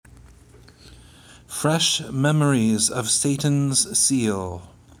fresh memories of Satan's seal,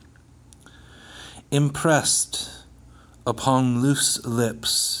 impressed upon loose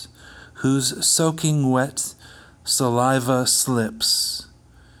lips, whose soaking wet saliva slips,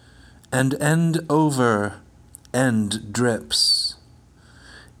 and end over end drips.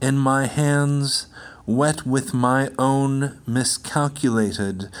 In my hands, wet with my own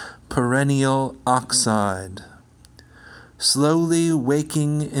miscalculated perennial oxide, slowly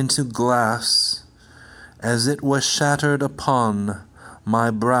waking into glass as it was shattered upon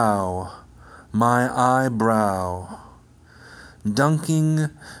my brow, my eyebrow, dunking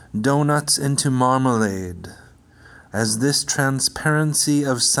donuts into marmalade, as this transparency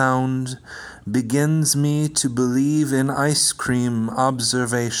of sound begins me to believe in ice cream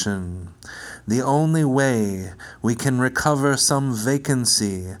observation, the only way we can recover some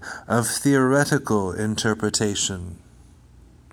vacancy of theoretical interpretation.